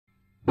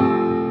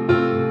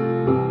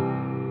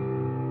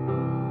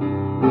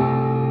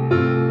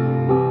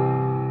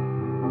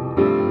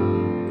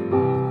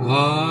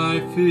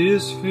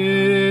is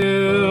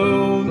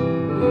filled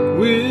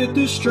with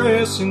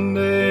distressing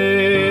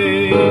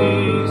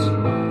days.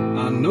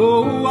 I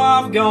know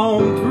I've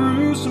gone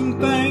through some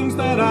things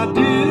that I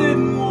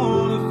didn't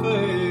want to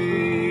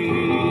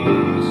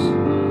face.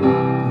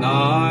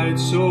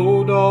 Nights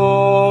so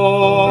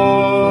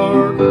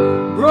dark,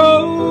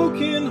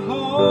 broken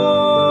hearts.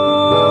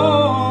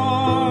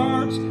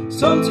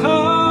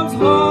 Sometimes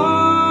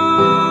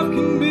life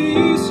can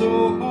be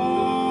so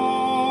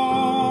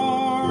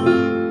hard.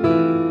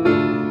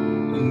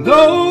 And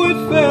though it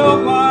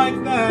felt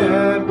like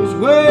that was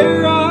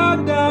where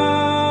I'd die,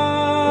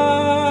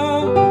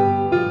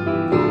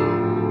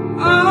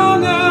 I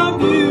now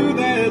view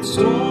that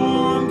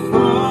storm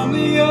from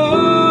the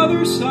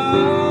other side.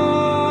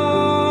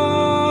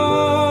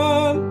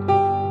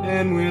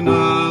 And when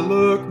I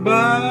look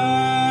back,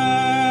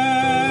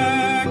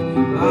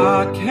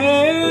 I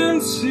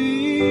can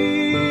see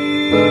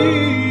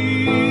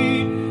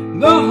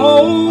the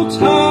whole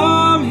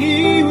time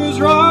He was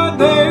right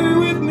there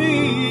with me.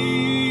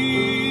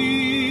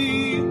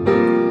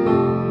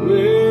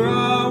 Where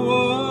I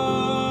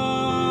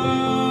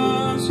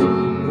was,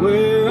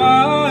 where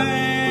I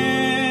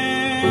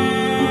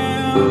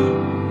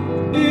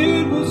am,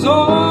 it was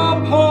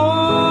all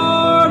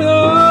part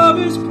of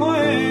His plan.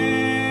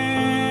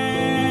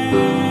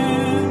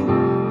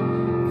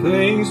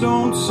 Things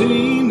don't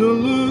seem to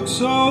look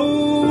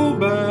so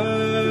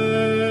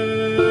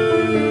bad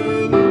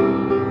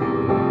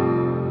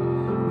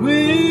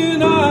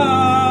when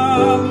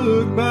I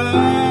look back.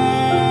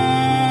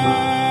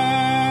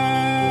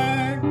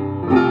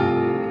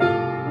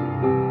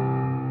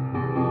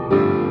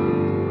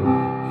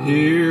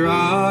 Here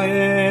I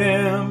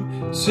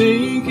am,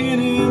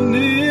 sinking in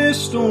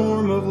this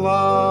storm of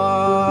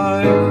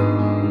life,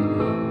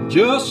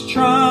 just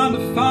trying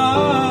to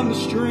find the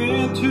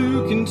strength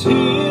to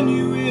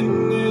continue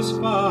in this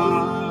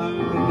fight.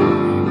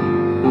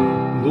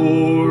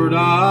 Lord,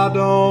 I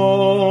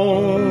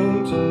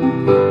don't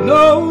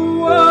know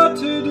what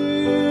to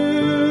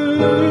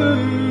do,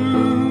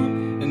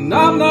 and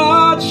I'm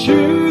not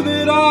sure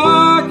that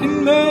I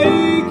can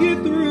make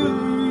it through.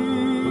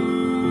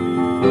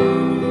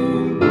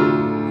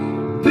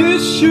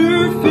 This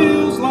sure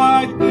feels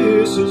like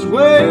this is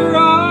where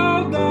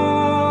I'll die,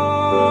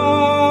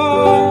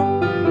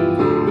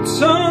 but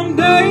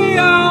someday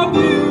I'll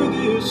view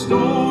this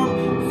storm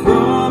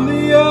from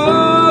the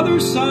other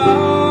side.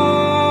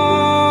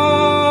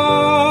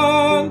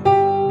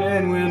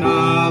 And when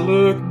I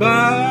look back,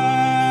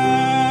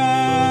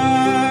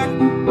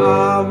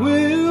 I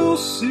will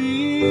see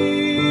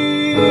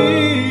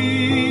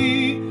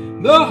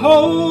the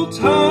whole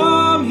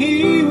time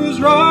He was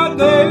right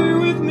there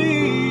with me.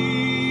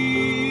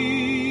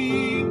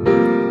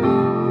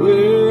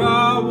 Where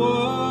I was,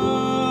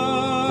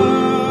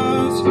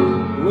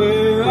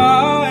 where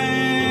I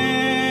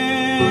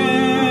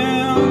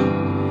am,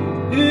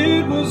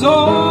 it was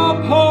all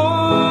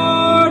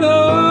part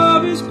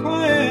of His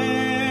plan.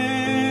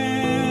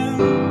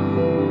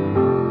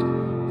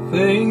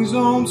 Things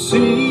don't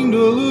seem to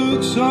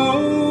look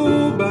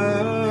so